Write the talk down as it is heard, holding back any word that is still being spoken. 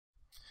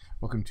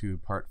Welcome to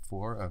part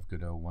 4 of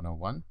Godot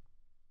 101.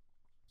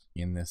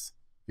 In this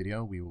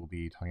video, we will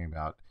be talking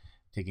about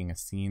taking a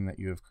scene that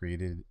you have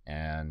created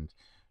and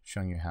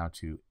showing you how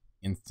to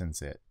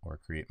instance it or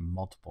create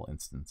multiple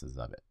instances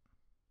of it.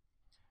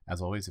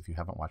 As always, if you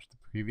haven't watched the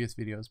previous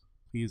videos,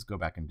 please go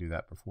back and do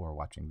that before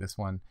watching this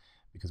one,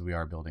 because we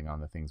are building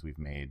on the things we've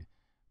made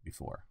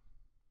before.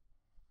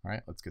 All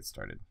right, let's get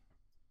started.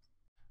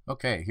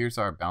 Okay, here's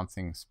our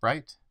bouncing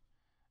sprite,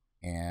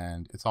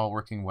 and it's all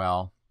working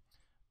well.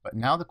 But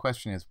now the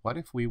question is, what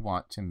if we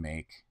want to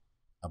make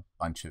a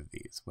bunch of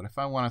these? What if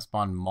I want to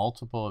spawn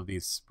multiple of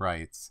these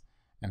sprites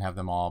and have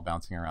them all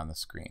bouncing around the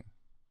screen?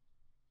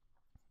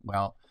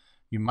 Well,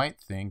 you might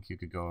think you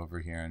could go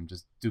over here and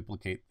just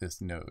duplicate this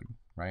node,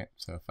 right?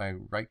 So if I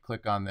right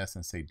click on this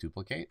and say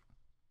duplicate,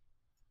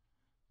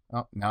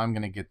 oh, now I'm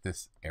going to get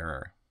this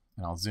error.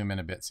 And I'll zoom in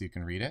a bit so you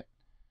can read it.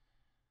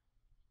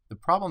 The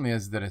problem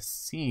is that a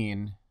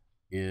scene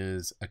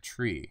is a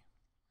tree,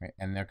 right?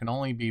 And there can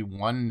only be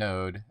one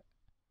node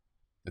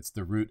that's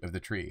the root of the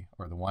tree,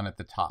 or the one at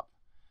the top.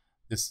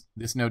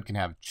 This node can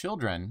have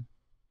children,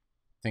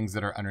 things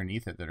that are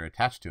underneath it that are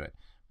attached to it,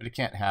 but it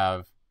can't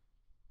have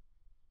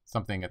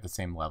something at the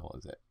same level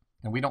as it.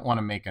 And we don't want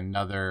to make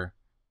another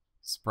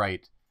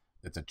sprite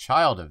that's a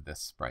child of this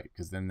sprite,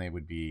 because then they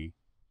would be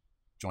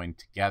joined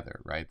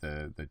together, right?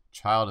 The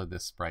child of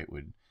this sprite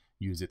would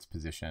use its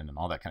position and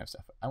all that kind of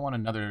stuff. I want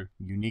another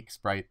unique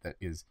sprite that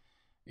is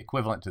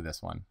equivalent to this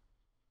one,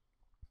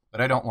 but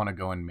I don't want to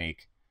go and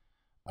make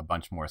a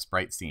bunch more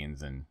sprite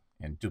scenes and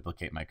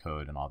duplicate my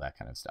code and all that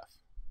kind of stuff.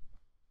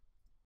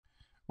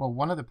 Well,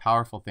 one of the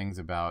powerful things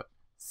about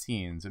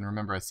scenes, and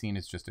remember a scene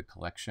is just a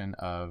collection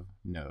of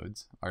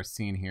nodes. Our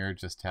scene here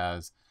just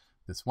has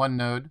this one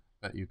node,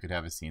 but you could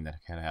have a scene that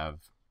could have,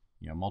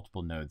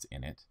 multiple nodes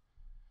in it.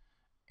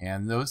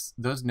 And those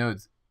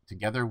nodes,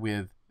 together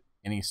with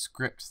any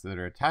scripts that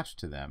are attached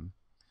to them,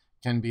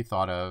 can be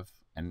thought of,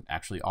 and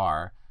actually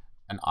are,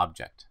 an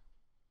object.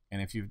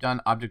 And if you've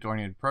done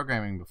object-oriented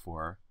programming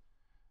before,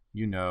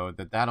 you know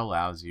that that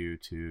allows you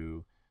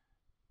to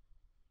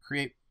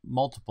create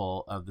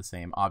multiple of the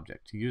same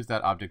object, to use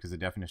that object as a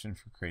definition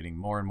for creating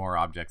more and more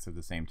objects of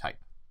the same type.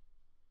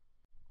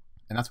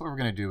 And that's what we're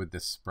going to do with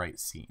this sprite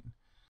scene.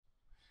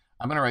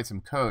 I'm going to write some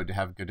code to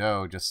have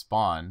Godot just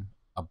spawn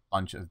a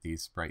bunch of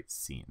these sprite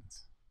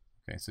scenes.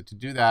 Okay, so to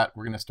do that,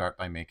 we're going to start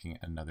by making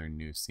another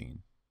new scene.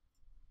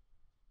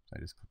 So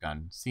I just click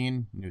on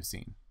Scene, New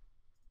Scene.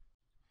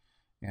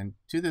 And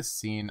to this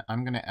scene,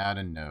 I'm going to add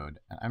a node,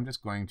 and I'm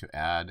just going to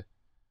add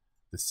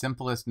the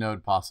simplest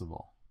node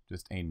possible,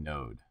 just a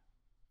node.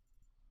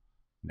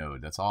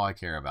 Node, that's all I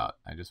care about.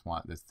 I just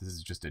want this. This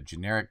is just a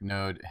generic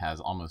node. It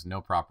has almost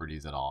no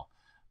properties at all,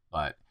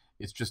 but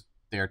it's just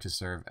there to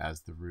serve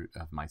as the root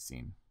of my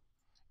scene.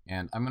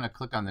 And I'm going to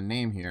click on the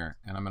name here,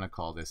 and I'm going to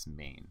call this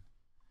main.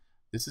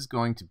 This is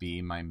going to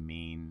be my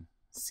main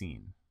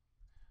scene.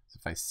 So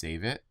if I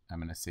save it, I'm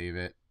going to save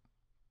it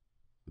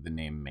with the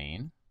name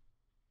main.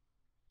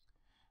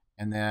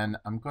 And then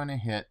I'm going to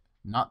hit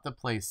not the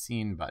play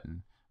scene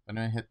button, but I'm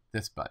going to hit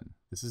this button.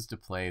 This is to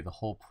play the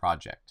whole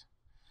project.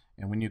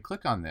 And when you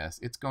click on this,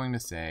 it's going to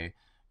say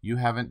you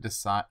haven't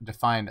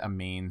defined a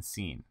main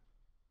scene.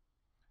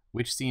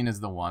 Which scene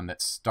is the one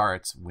that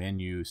starts when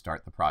you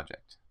start the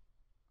project?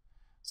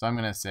 So I'm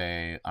going to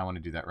say I want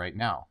to do that right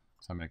now.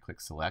 So I'm going to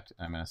click select,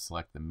 and I'm going to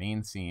select the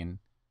main scene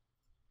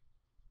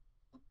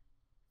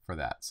for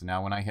that. So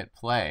now when I hit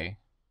play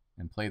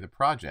and play the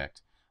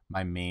project,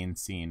 my main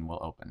scene will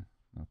open.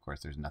 And of course,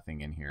 there's nothing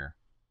in here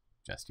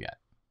just yet.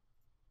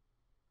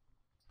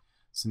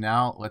 So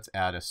now let's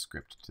add a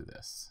script to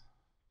this.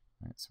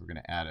 All right, so we're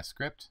going to add a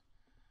script.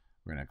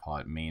 We're going to call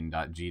it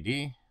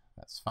main.gd.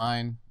 That's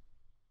fine.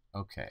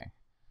 Okay.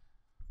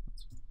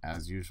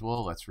 As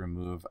usual, let's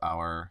remove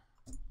our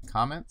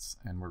comments,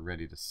 and we're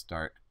ready to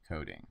start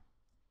coding.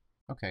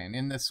 Okay, and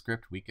in this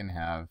script, we can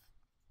have,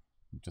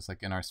 just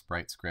like in our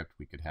sprite script,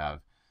 we could have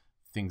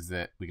things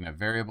that, we can have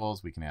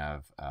variables, we can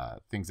have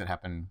things that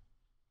happen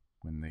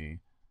when the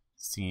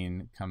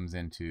scene comes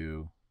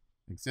into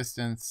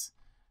existence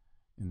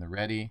in the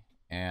ready,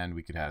 and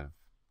we could have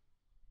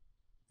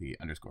the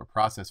underscore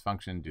process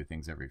function do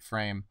things every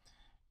frame,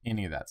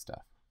 any of that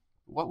stuff.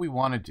 What we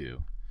want to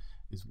do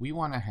is we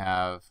want to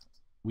have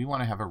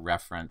a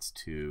reference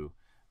to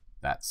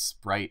that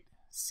sprite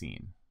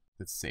scene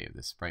that's saved,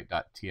 the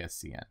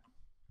sprite.tscn.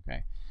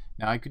 Okay,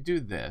 now I could do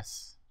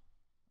this.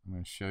 I'm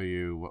going to show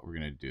you what we're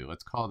going to do.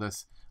 Let's call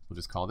this, we'll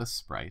just call this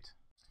sprite.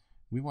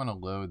 We want to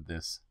load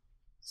this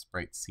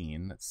sprite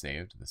scene that's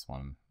saved, this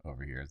one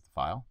over here is the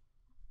file.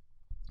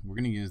 We're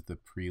going to use the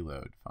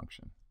preload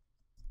function.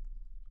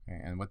 Okay,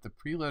 and what the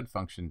preload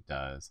function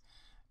does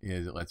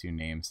is it lets you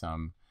name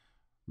some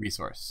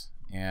resource,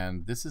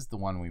 and this is the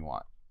one we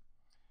want.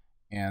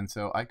 And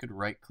so I could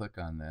right click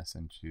on this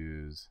and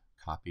choose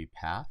copy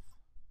path,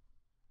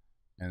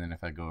 and then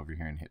if I go over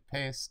here and hit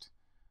paste,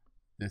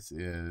 this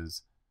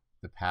is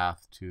the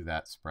path to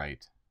that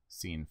sprite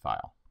scene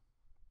file.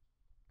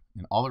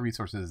 And all the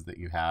resources that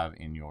you have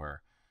in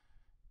your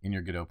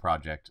Godot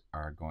project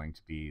are going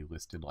to be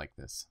listed like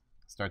this.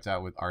 starts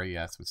out with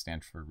res, which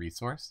stands for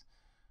resource.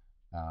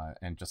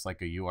 And just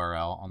like a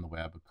URL on the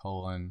web, a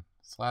colon,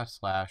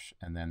 //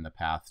 and then the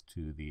path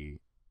to the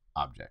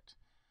object.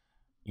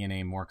 In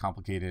a more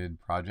complicated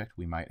project,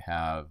 we might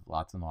have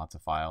lots and lots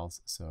of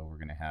files. So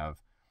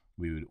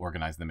we would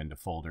organize them into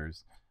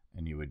folders,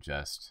 and you would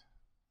just,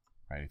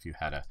 right, if you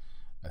had a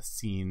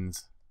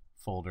scenes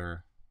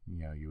folder,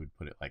 you would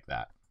put it like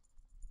that.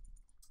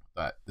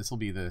 But this will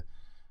be this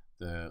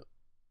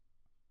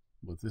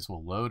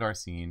will load our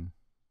scene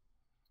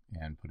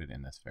and put it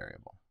in this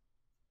variable.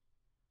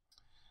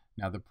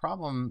 Now the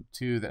problem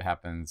too that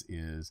happens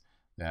is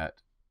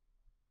that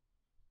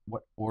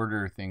what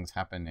order things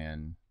happen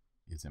in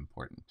is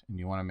important, and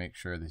you want to make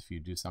sure that if you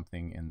do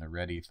something in the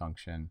ready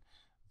function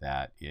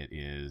that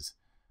it's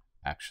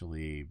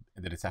actually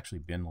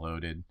been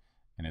loaded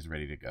and is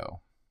ready to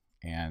go.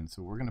 And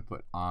so we're going to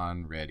put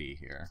on ready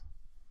here,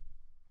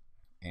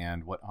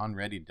 and what on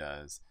ready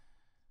does,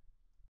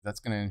 that's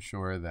going to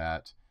ensure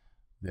that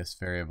this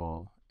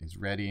variable is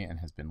ready and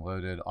has been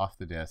loaded off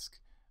the disk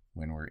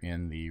when we're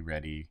in the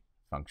ready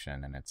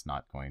function, and it's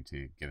not going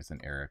to give us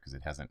an error because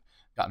it hasn't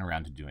gotten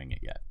around to doing it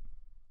yet.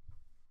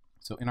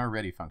 So in our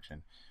ready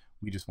function,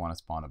 we just want to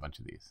spawn a bunch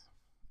of these.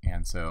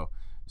 And so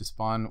to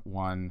spawn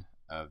one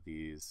of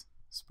these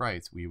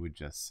sprites, we would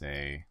just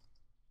say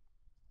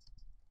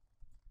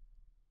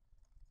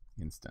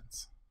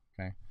instance.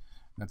 Okay,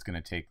 that's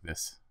going to take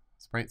this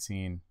sprite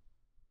scene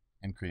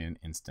and create an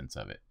instance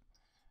of it.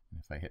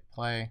 And if I hit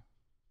play,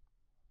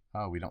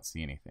 oh, we don't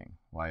see anything.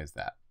 Why is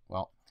that?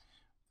 Well,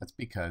 that's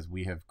because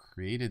we have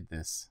created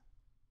this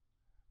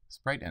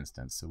sprite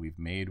instance. So we've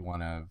made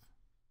one of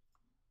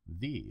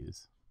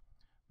these,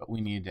 but we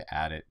need to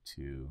add it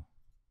to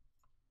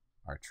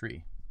our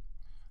tree.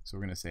 So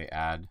we're going to say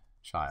add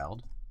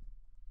child,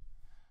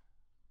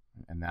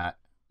 and that,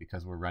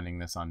 because we're running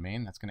this on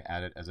main, that's going to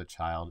add it as a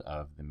child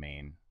of the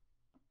main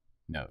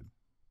node.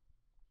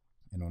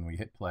 And when we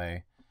hit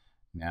play,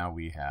 now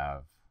we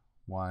have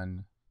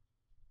one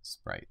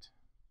sprite.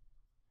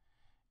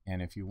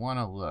 And if you want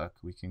to look,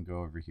 we can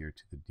go over here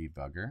to the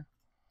debugger.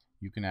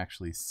 You can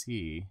actually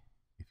see,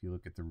 if you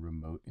look at the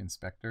remote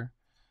inspector,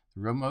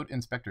 the remote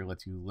inspector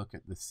lets you look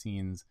at the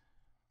scenes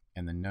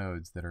and the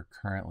nodes that are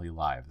currently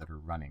live, that are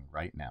running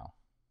right now.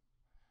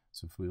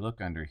 So if we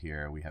look under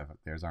here,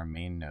 there's our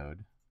main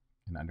node,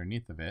 and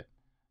underneath of it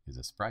is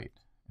a sprite.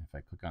 And if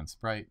I click on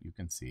sprite, you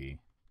can see,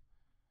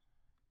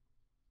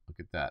 look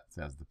at that, it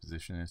says the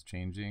position is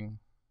changing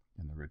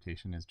and the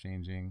rotation is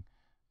changing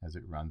as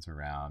it runs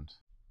around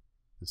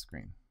the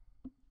screen.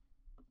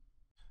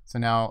 So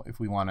now if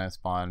we want to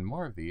spawn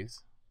more of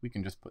these, we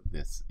can just put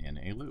this in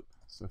a loop.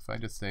 So if I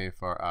just say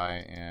for I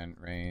in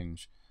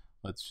range,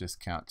 let's just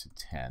count to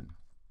 10,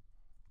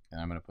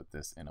 and I'm going to put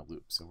this in a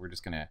loop. So we're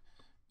just going to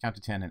count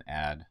to 10 and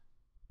add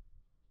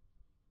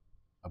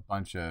a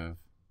bunch of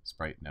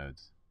sprite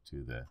nodes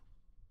to the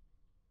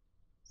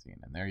scene.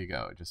 And there you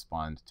go, it just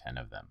spawned 10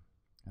 of them.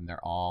 And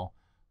they're all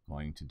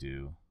going to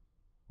do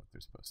what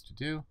they're supposed to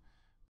do.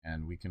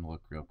 And we can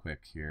look real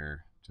quick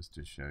here just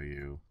to show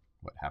you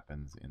what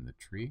happens in the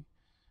tree.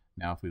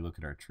 Now if we look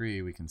at our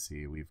tree, we can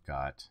see we've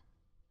got,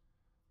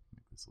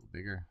 make this a little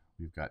bigger,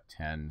 we've got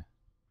 10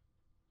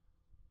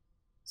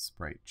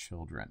 sprite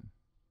children.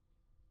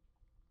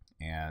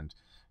 And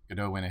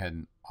Godot went ahead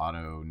and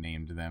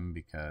auto-named them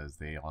because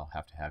they all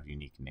have to have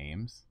unique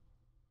names.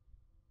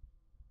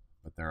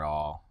 But they're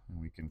all,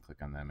 and we can click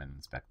on them and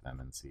inspect them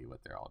and see what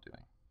they're all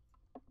doing.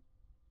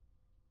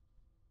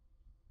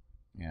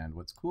 And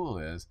what's cool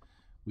is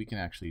we can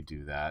actually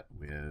do that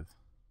with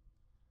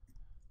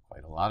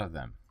quite a lot of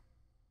them.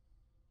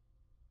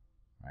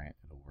 Right?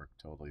 It'll work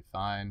totally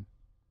fine.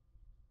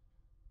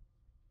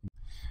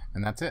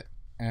 And that's it.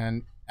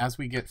 And as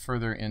we get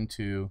further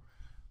into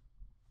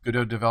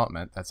Godot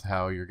development, that's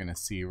how you're going to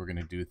see we're going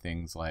to do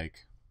things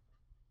like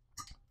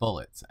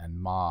bullets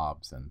and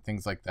mobs and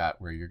things like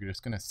that, where you're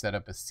just going to set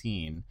up a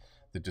scene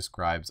that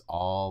describes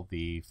all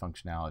the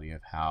functionality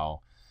of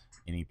how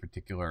any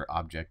particular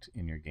object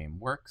in your game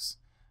works.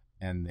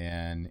 And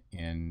then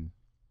in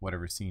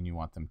whatever scene you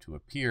want them to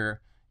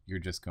appear, you're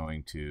just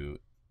going to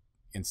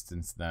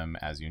instance them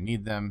as you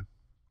need them,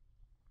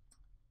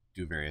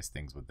 do various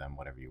things with them,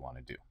 whatever you want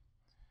to do.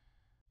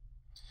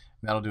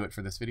 And that'll do it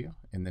for this video.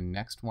 In the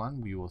next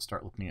one, we will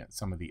start looking at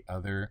some of the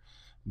other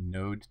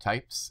node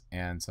types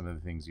and some of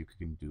the things you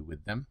can do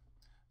with them.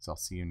 So I'll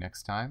see you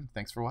next time.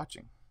 Thanks for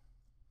watching.